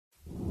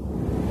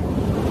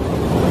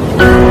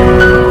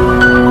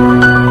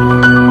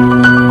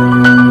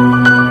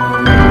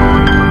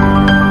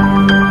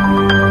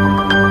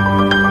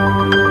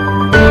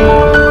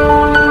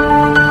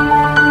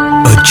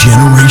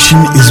nation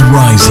is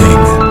rising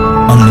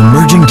on an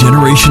emerging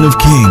generation of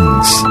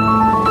kings.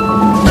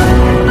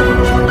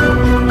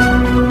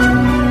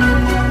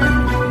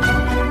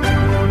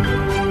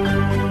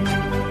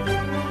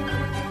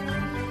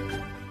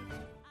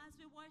 As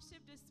we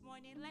worship this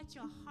morning, let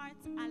your heart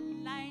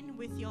align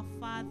with your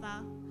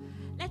Father.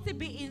 Let it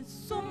be in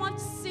so much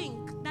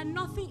sync that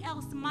nothing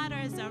else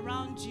matters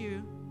around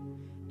you.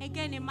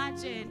 Again,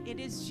 imagine it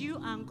is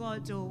you and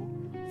God.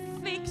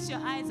 Fix your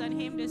eyes on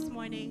Him this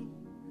morning.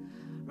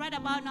 Right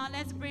about now,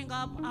 let's bring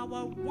up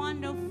our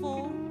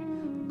wonderful,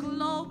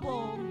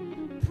 global,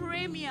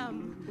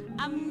 premium,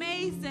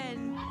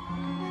 amazing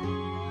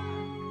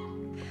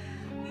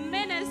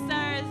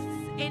ministers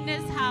in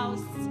this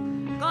house.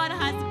 God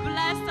has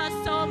blessed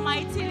us so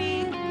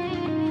mightily.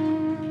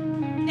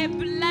 They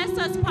bless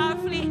us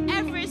powerfully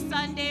every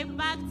Sunday,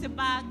 back to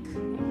back.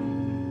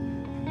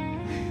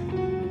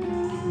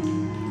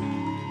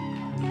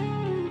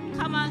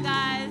 Come on,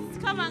 guys.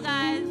 Come on,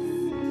 guys.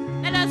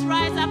 Let us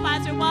rise up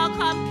as we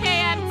welcome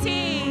KMT.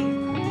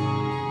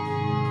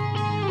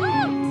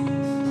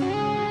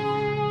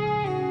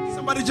 Woo!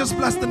 Somebody just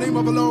bless the name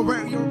of the Lord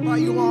where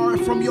you are,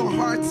 from your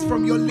hearts,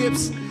 from your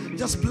lips.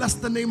 Just bless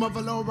the name of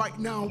the Lord right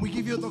now. We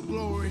give you the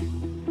glory.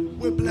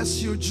 We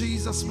bless you,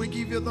 Jesus. We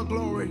give you the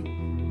glory.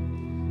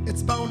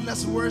 It's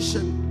boundless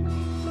worship.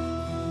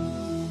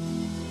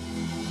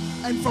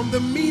 And from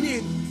the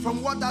meaning,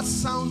 from what that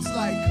sounds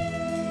like,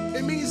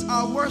 it means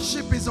our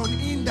worship is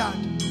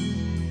unhindered.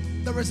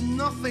 There is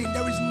nothing,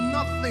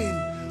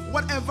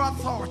 whatever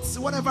thoughts,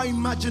 whatever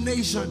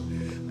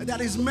imagination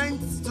that is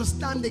meant to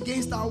stand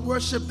against our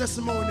worship this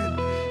morning.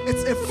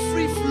 It's a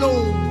free flow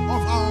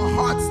of our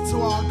hearts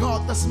to our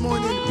God this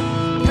morning.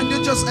 Can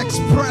you just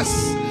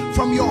express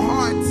from your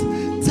heart?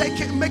 Take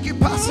it, make it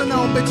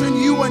personal between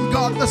you and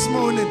God this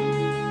morning.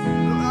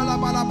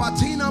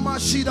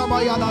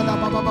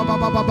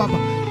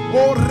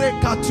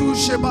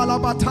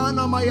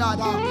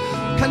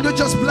 Can you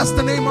just bless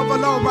the name of the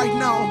Lord right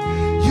now?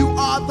 You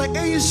are the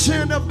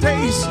Ancient of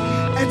Days,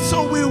 and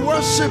so we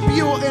worship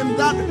you in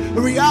that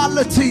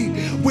reality.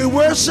 We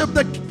worship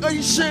the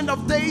Ancient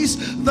of Days,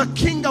 the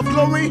King of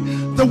Glory,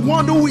 the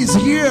one who is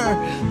here,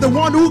 the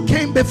one who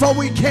came before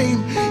we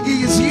came.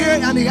 He is here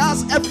and He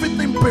has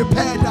everything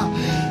prepared.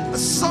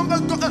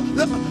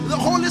 The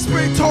Holy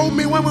Spirit told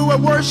me when we were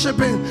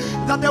worshiping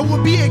that there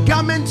will be a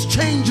garment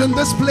change in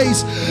this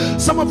place.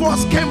 Some of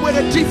us came with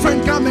a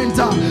different garment,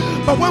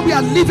 but when we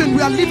are leaving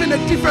a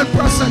different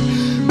person.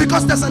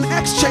 Because there's an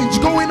exchange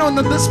going on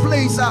in this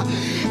place,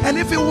 and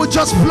if you would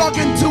just plug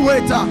into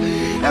it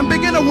and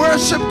begin to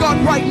worship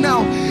God right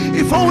now,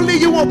 if only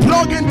you will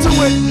plug into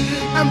it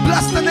and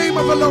bless the name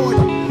of the Lord.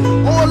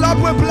 Oh Lord,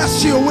 we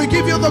bless you. We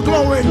give you the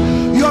glory.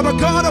 You're the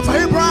God of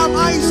Abraham,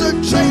 Isaac,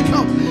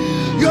 Jacob.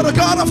 You're the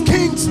God of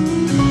kings.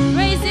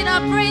 Raise it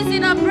up, raise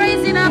it up,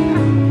 raise it up.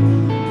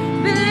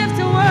 We live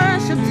to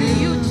worship to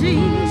you,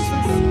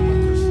 Jesus.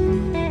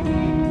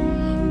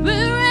 We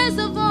raise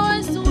a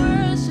voice to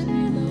worship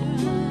you, Lord.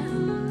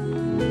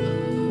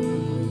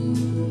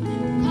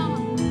 Come on.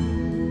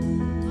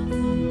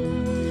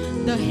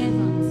 The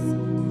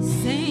heavens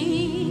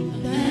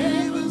sing, the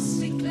heavens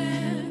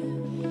declare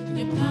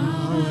your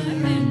power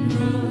and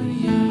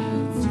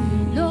royalty.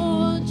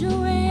 Lord, you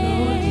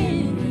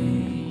reign,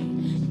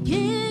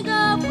 King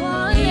of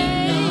all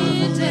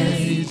ages.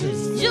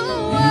 You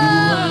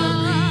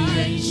are the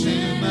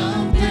Ancient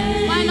of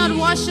Days. Why not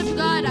worship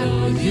God?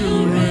 Lord,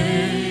 you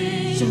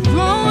reign. Your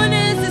throne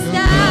is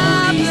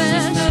established.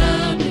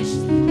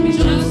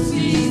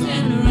 Justice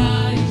and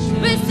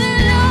righteousness. We say,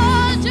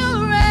 Lord, you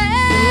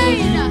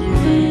reign.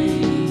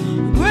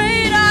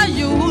 Great are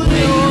you,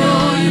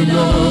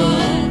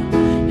 Lord,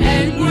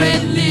 and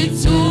greatly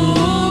to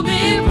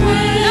be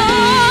praised.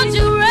 Lord,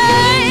 you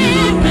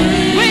reign.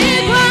 We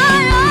cry,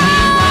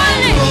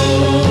 holy,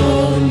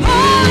 holy,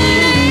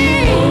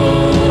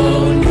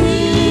 holy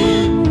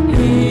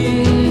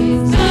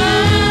is the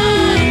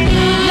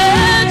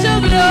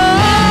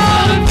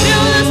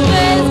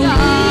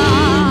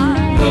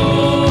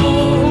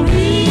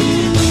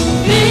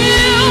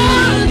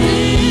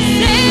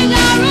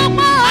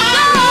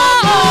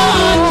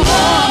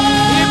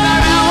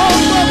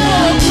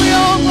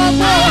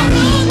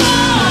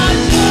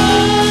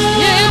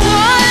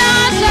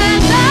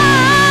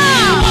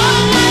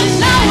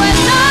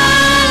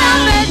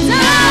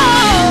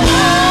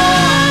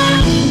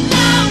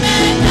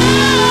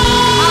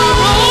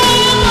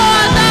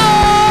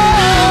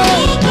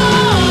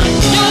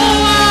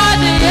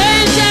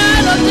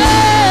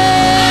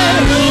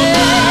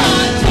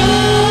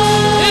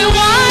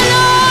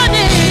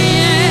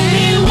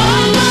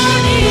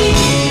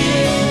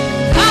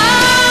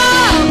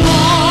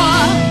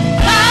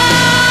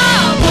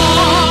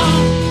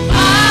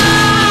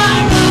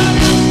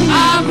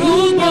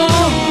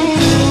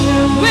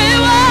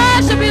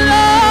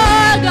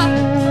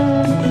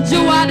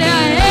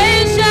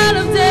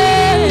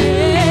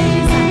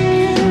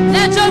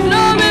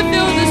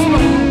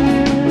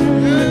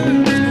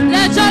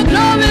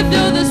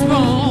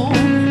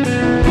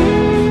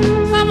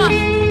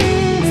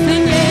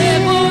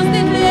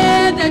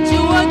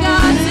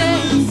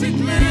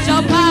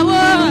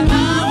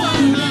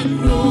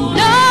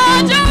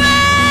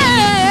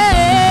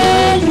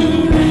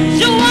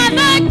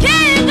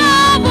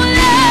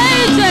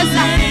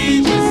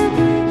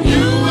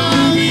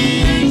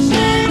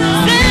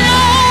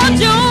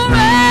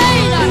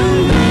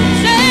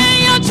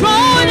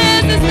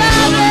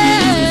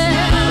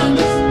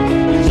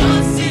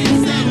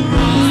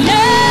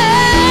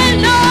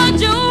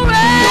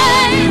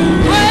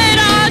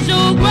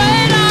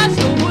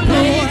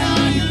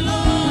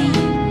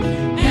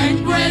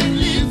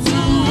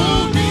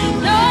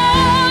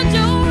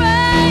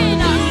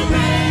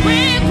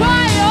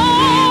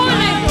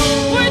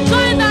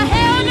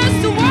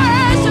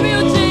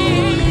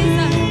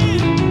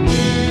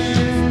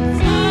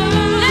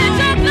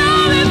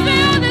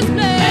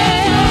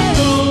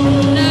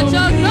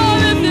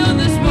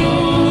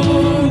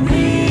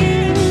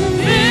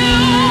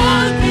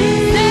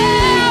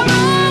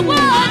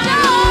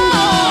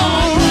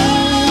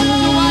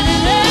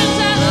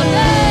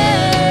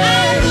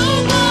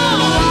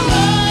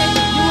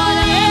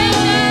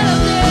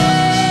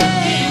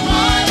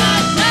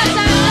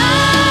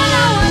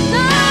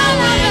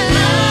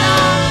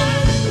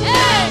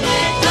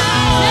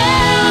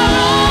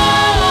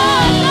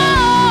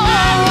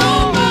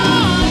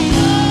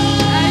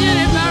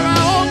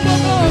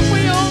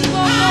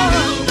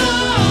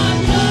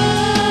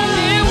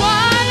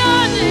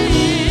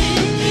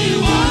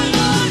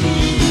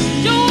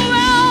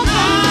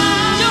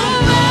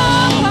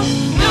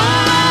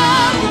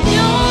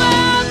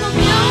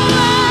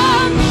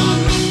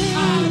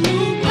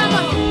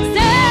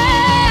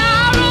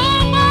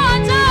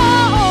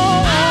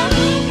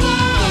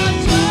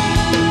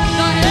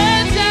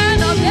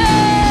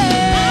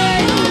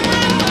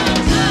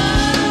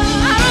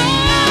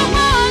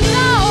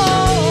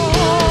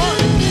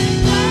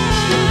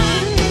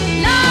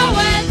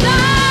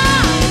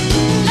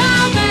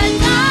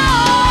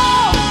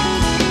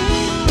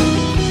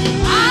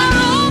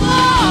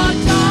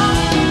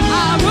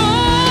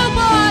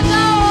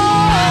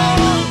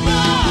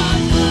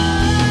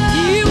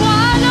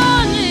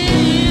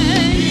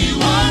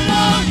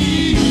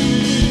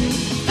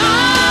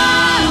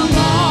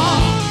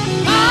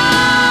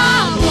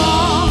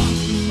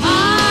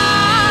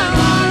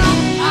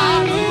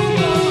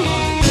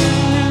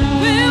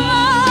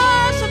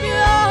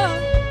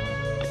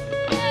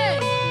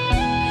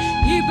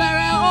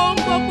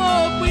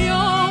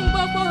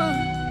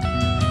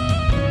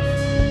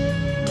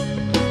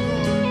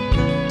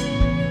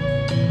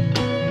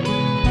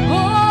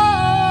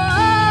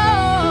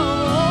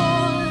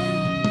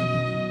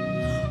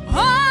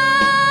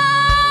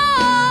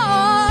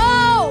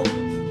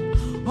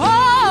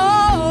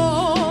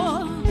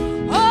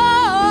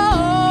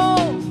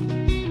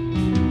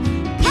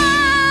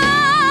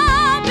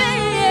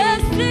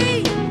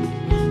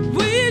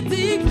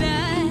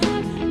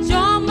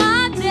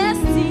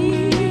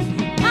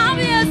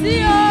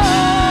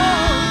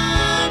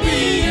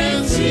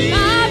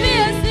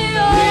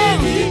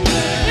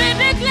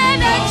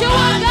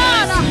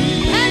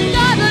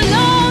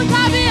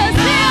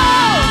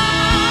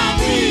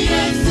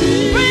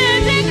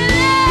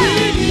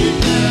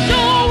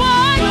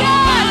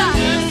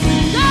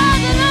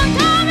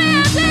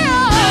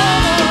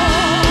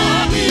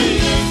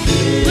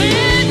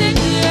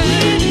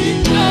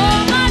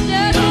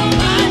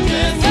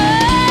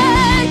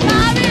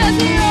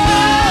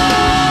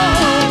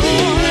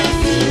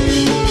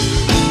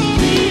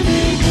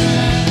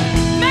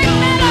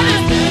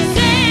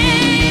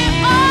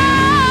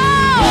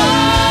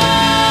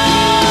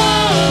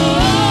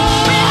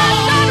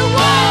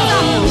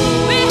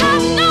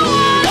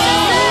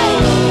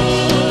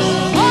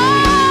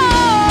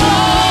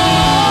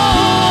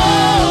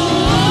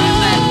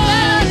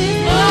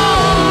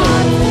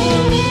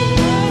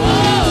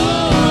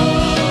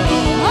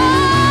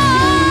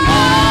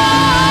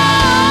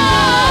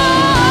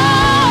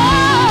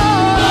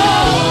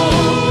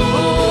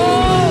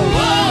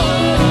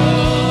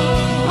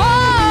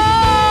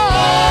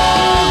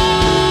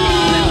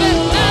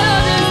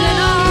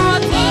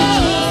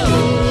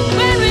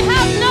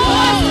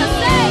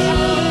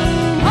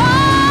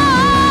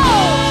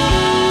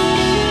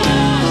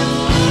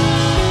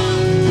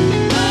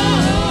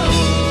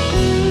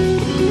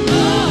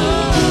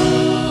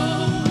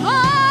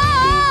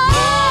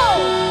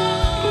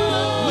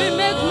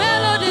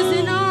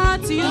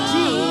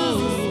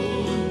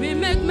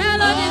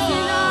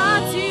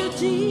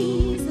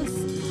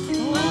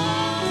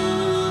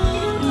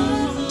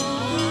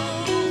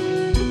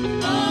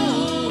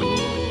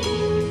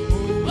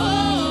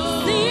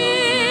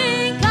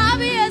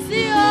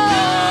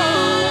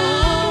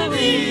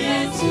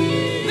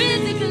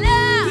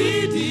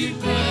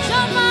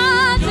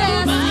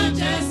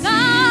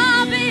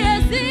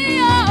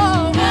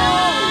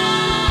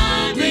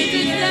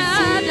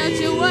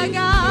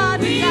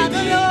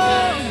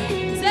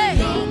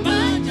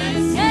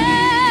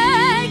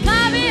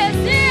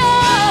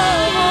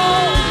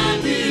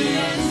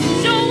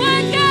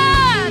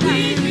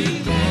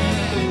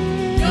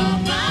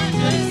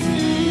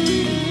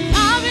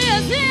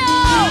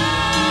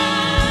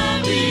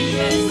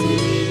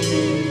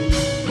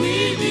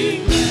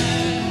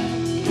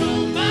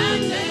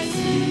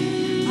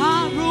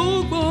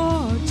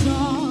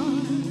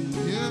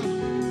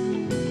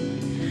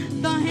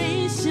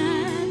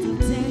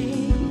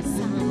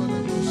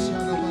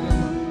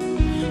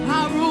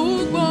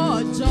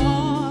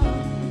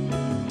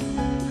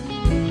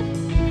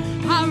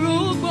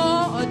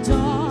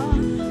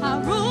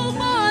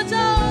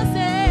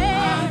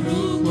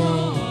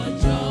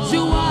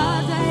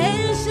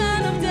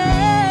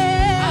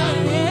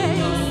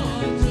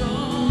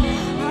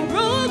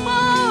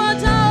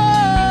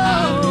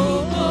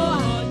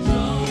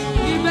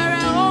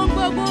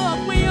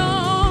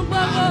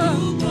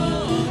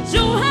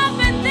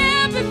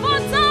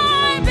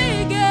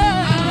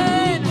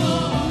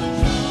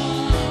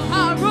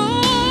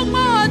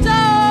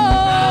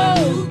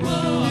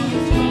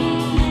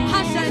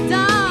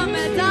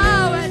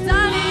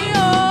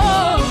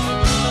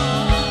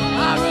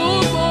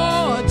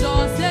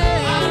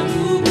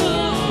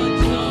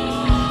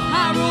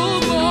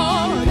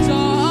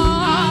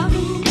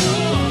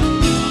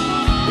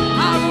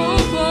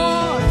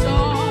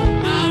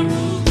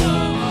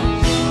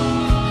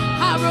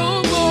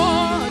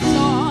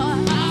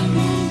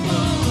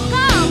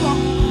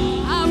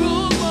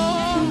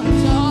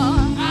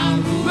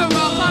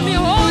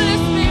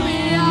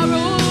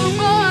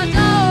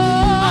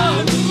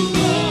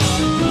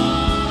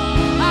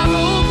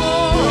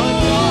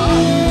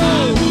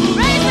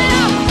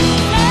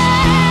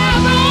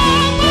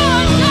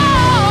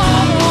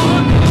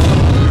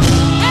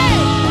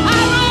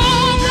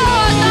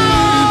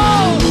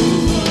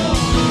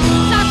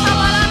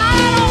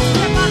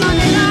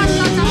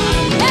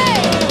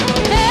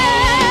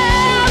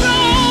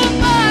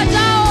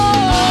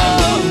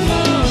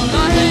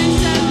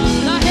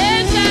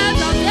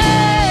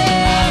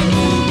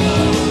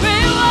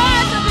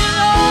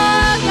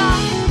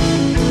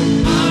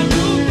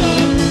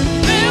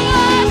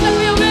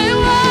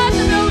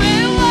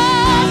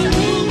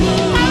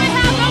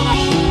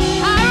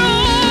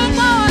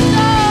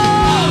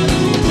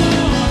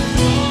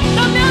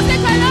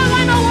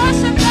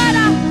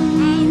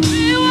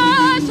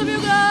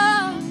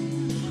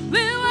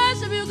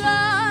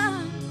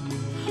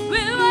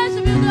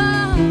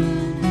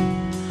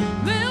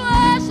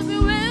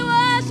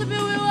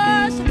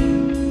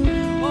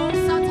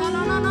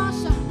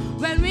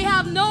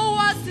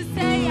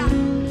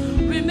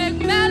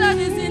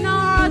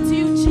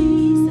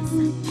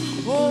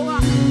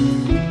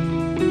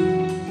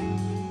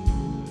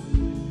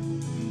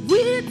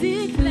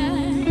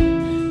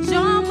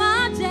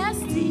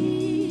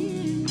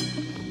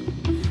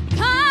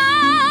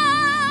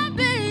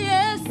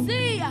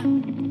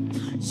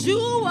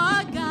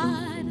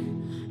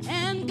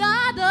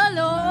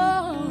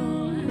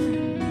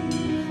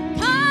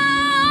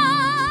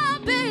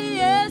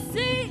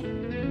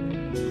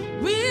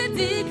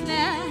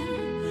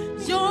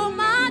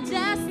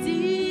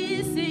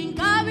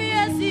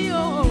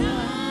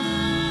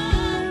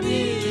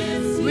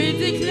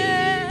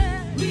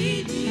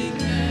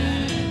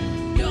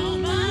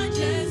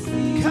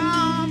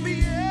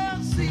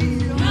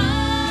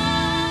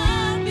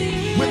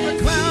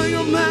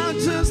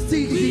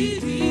majesty.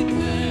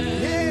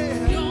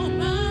 Yeah. Your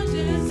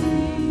majesty.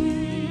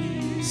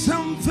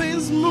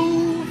 Something's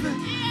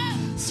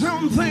moving,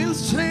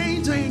 something's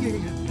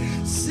changing.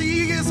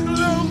 See His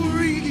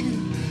glory,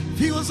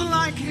 feels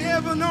like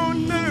heaven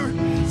on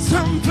earth.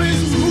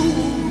 Something's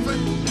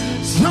moving,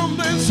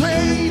 something's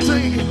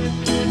changing.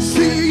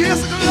 See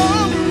His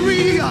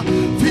glory,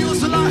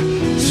 feels like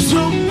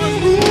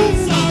something's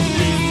moving.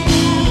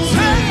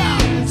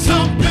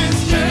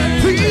 Something's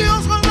changing.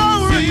 Feels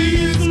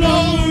glory,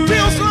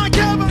 feels like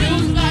heaven.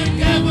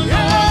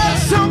 Yeah,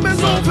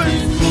 something's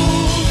moving.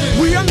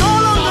 We are no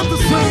longer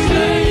the same.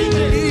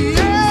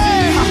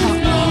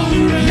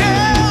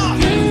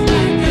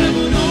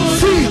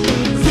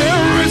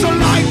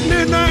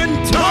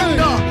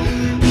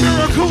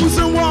 Miracles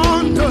and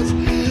wonders,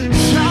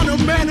 shout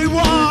of many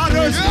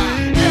waters,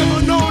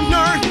 heaven on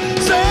earth,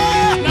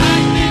 say,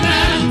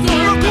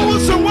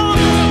 miracles and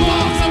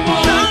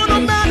wonders, shout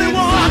of many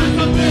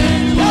waters,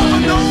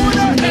 heaven on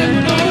earth,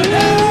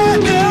 yeah,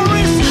 there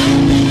is,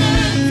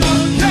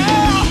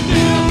 yeah,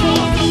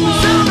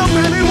 shout of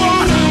many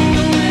waters,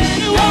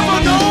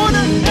 heaven on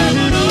earth,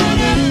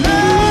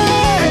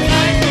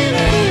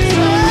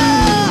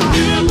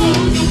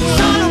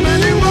 shout of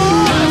many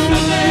waters.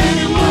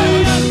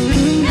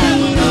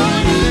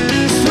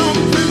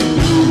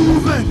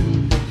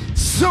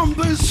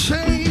 Something's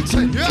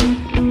changing.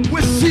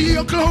 We see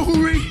your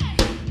glory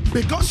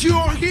because you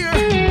are here.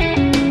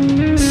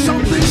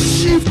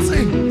 Something's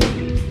shifting.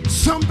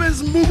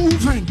 Something's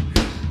moving.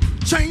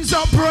 Chains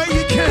are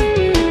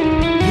breaking.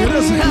 It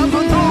is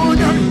heaven on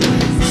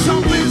earth.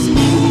 Something's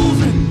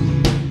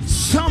moving.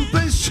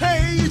 Something's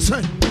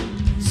changing.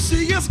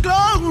 See His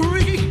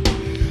glory.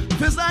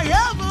 Feels like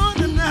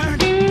heaven and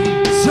earth.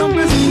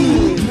 Something's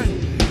moving.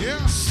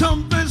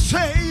 Something's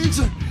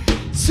changing.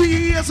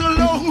 See His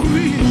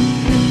glory.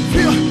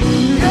 Feel,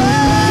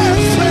 yeah,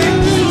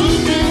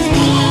 Something's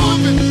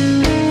moving,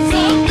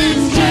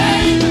 something's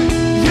changing.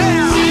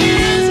 yeah. See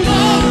His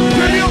glory.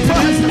 Feel your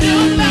presence.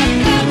 Feels like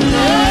heaven.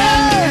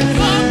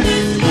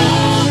 Something's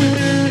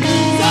moving,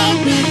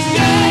 something's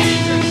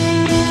changing.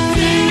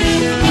 See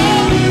His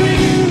glory.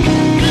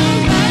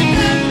 Feels like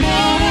heaven.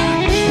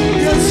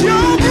 It's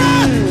your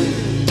breath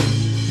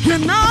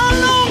in our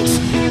lungs.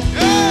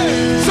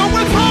 So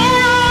we pour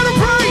out a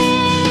praise.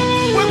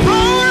 We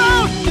pour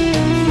out.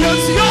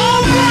 It's your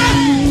breath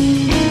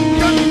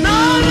in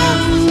our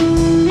lungs.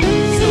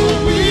 So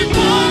we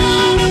pour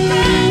out a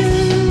praise.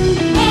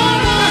 Pour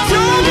out It's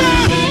your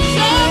breath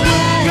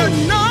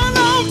in our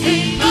lungs.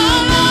 in our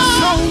lungs.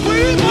 So we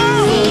pour.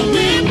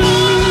 We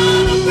pour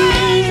out a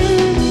praise.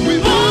 We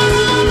pour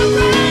out a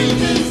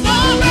praise. It's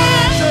our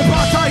breath.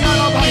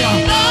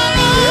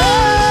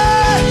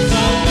 Yeah.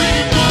 So we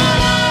pour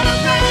out a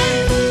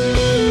praise.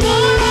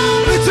 Pour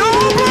out It's your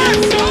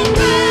breath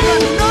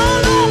in our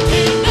lungs.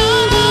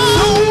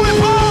 So we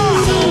pour.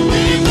 So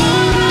we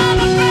pour out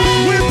a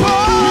praise. We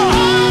pour.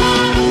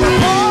 We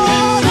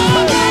pour.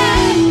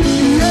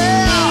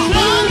 Yeah.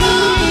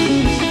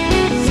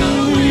 So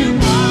we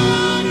pour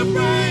out a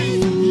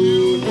praise.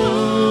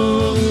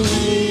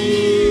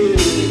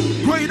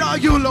 Great are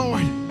you,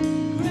 Lord.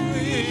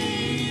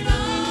 Great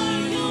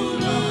are you,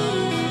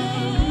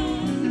 Lord.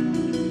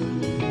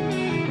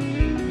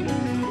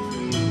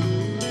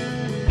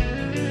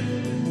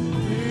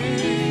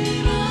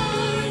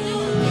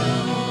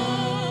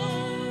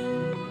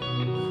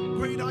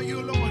 Great are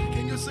you, Lord.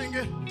 Can you sing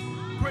it?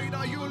 Great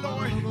are you,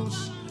 Lord.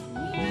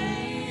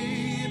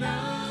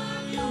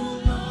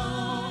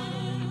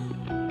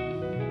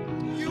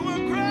 You are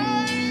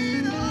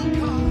great, oh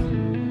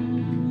God.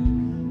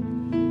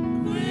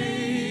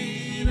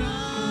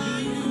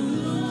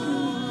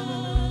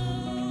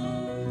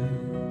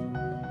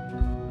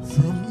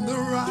 From the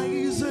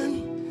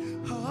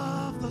rising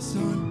of the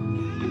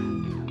sun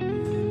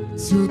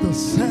to the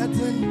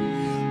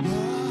setting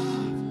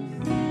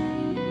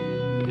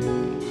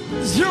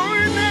of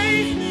your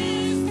name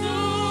is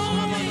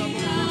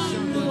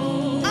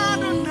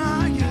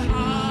Adonai.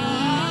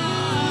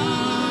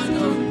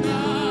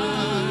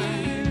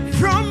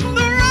 From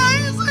the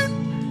rising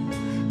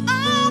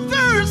of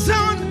the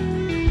sun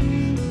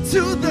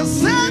to the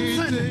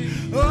setting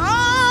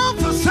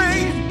of the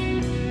same,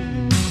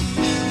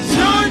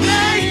 your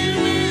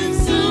name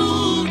is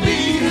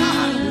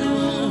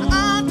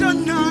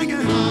Adonai.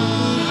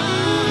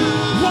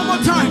 One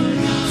more time.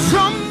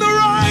 From the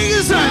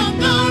rising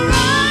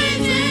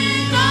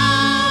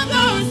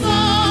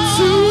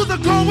to the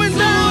going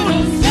down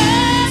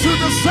to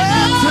the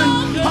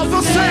setting of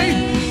the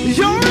same,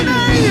 your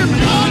name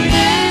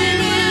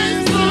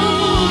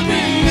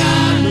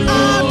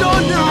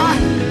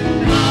Adonai.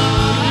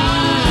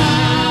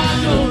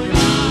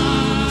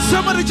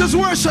 Somebody just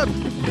worship.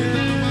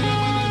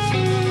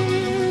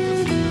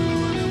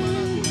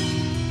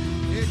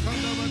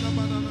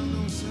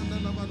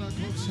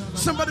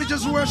 Somebody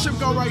just worship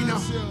God right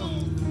now.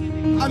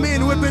 I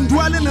mean, we've been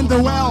dwelling in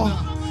the well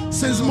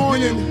since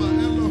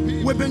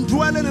morning. We've been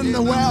dwelling in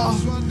the well.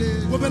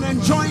 We've been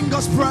enjoying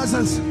God's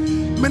presence.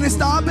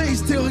 Minister Abe is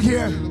still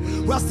here.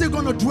 We are still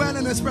going to dwell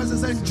in His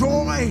presence,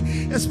 enjoy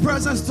His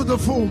presence to the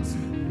full.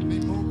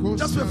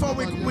 Just before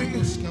we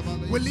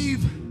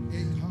leave,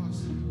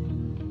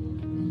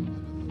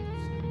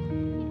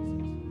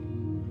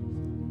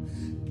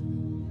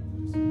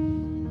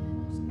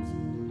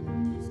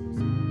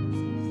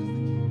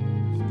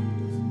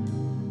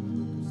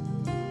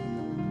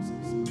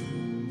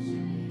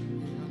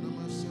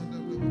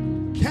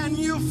 can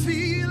you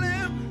feel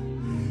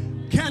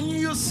Him? Can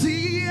you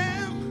see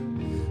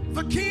Him?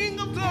 The King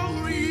of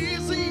Glory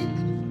is He.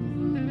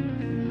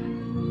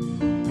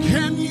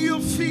 Can you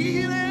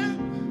feel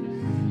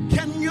Him?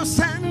 Can you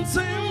sense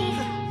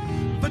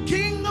Him? The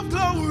King of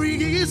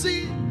Glory is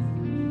He.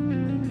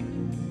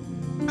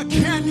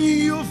 Can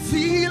you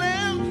feel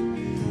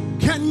Him?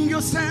 Can you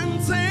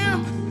sense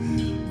Him?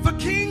 The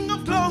King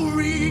of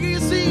Glory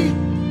is He.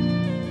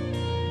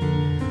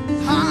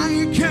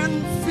 I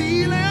can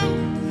feel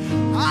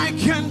Him, I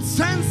can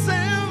sense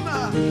Him,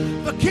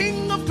 the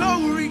King of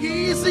Glory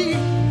is He.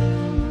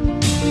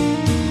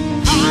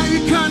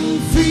 I can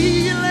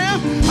feel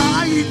Him,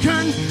 I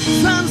can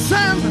sense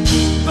Him,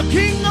 the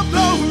King of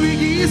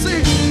Glory is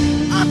He.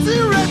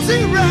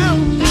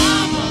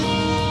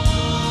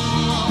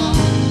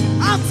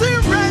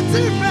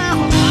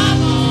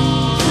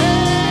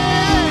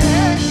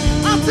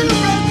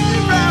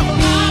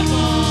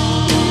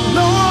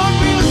 Lord,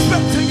 we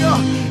expecting You.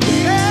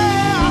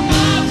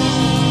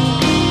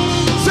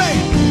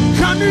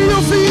 Can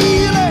you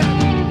feel it?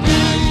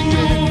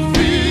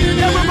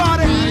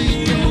 Everybody.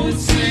 You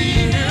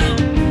see Him,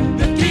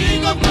 the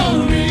King of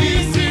Glory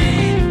is He.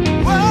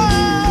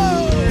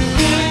 Whoa.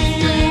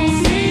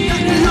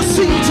 Can you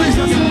see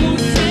Jesus?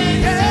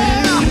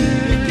 Yeah.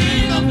 The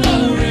King of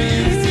Glory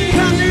is He.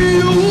 Can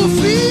you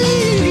feel?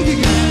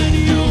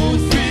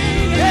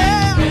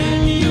 Yeah.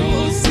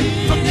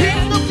 The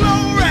King of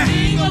Glory.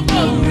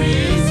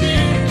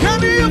 Can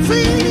you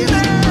feel it?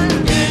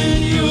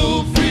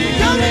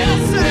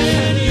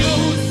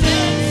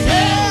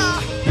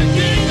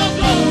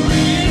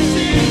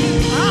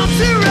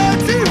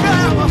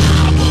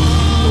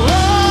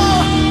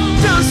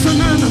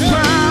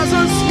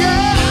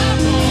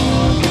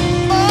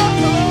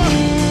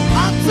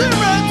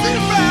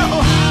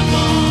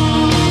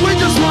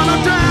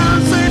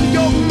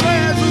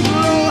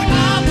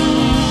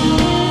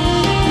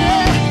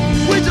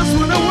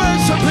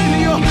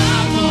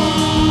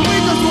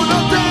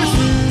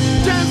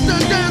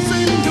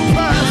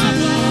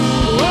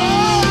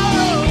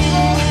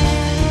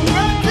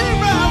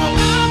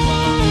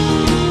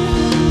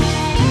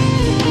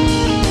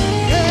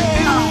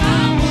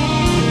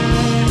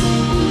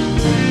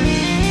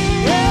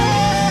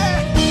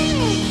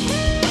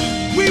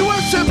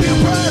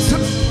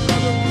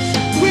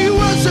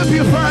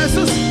 Your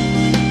presence,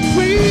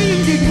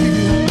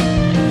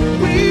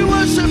 we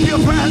worship Your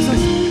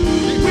presence,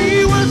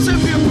 we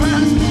worship Your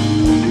presence.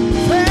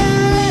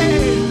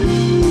 Hey.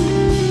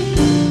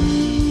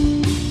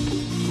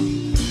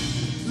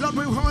 Lord,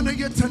 we honor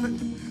You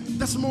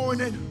this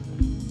morning,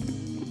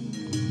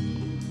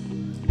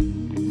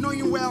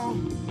 knowing well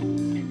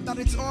that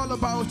it's all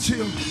about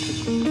You.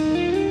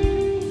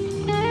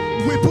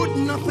 We put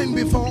nothing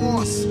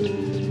before us,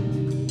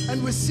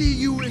 and we see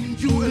You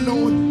and You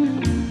alone.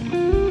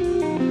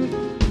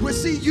 We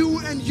see You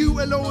and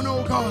You alone,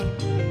 oh God.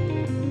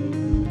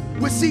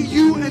 We see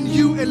You and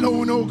You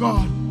alone, oh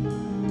God.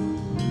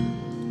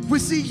 We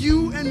see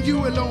You and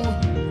You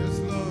alone. Yes,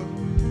 Lord.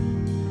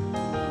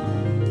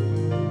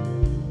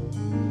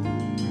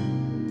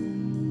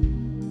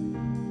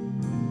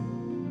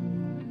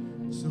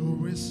 So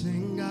we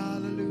sing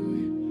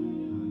hallelujah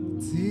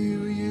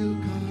till You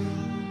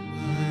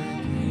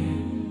come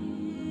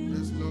again.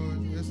 Yes, Lord.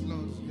 Yes,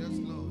 Lord. Yes,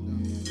 Lord.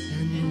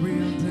 And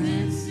we'll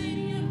dance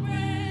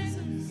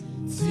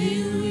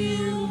till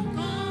You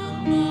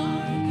come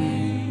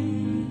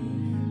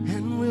again,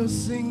 and we'll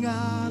sing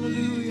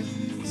hallelujah.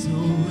 So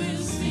we'll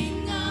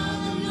sing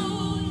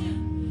hallelujah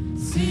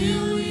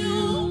till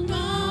You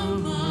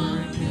come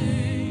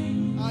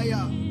again.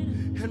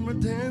 And we'll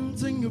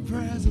dance in Your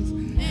presence,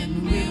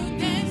 and we'll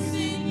dance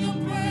in Your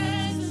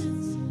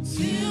presence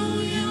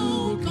till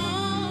You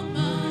come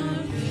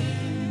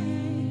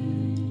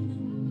again.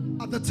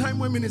 At the time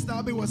when Minister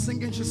Abby was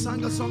singing, she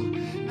sang a song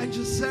and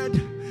she said,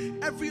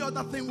 every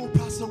other thing will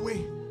pass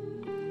away,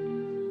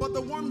 but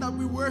the one that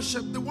we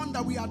worship, the one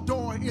that we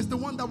adore, is the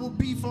one that will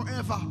be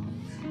forever.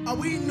 Are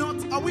we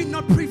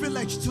not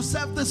privileged to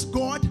serve this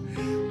God?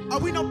 Are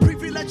we not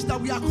privileged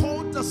that we are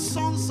called the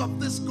sons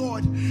of this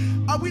God?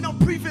 Are we not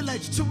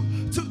privileged to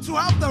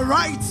have the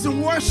right to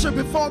worship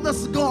before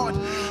this God,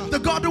 the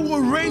God who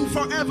will reign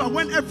forever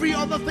when every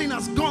other thing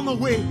has gone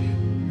away?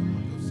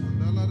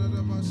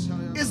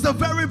 Is the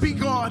very big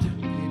God.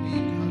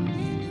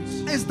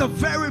 Is the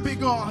very big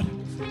God.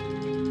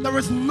 There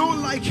is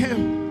none like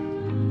Him.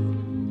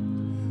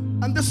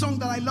 And the song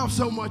that I love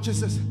so much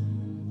is this: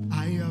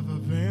 I have a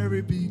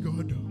very big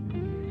God.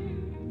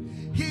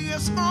 He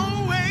is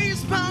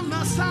always by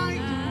my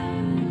side.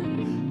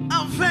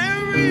 A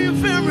very,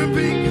 very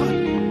big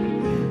God.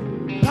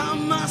 By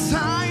my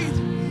side,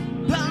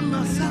 by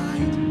my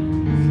side.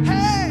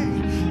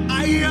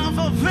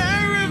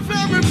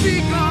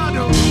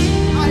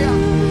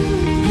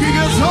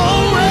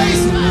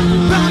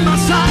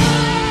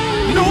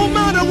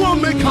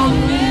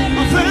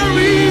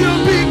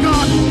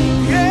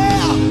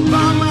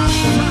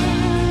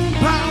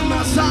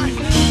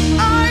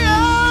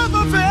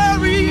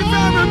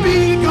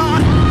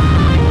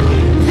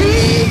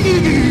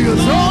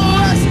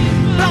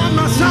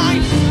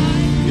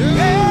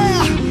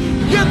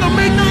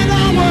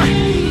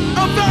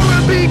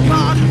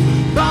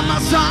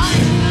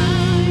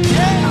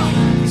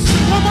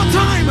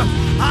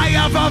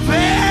 have a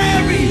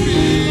very,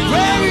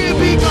 very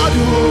big God.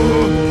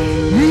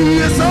 He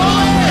is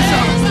always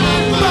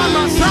by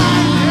my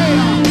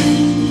side.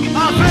 A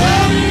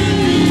very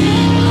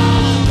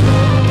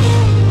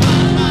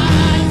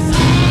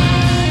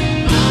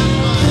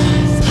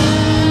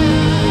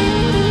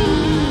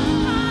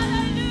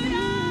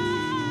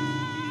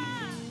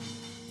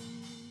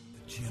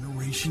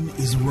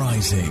is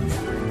rising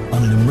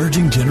on an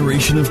emerging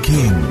generation of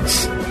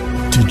kings.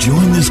 To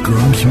join this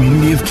growing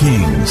community of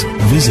kings,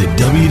 visit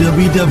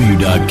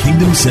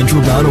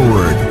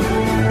www.kingdomcentral.org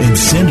and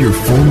send your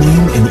full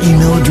name and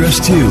email address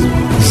to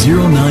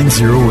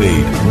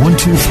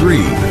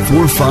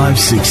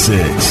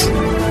 0908-123-4566.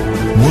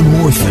 One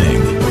more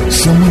thing,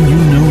 someone you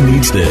know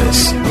needs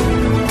this.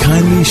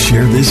 Kindly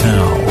share this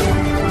now.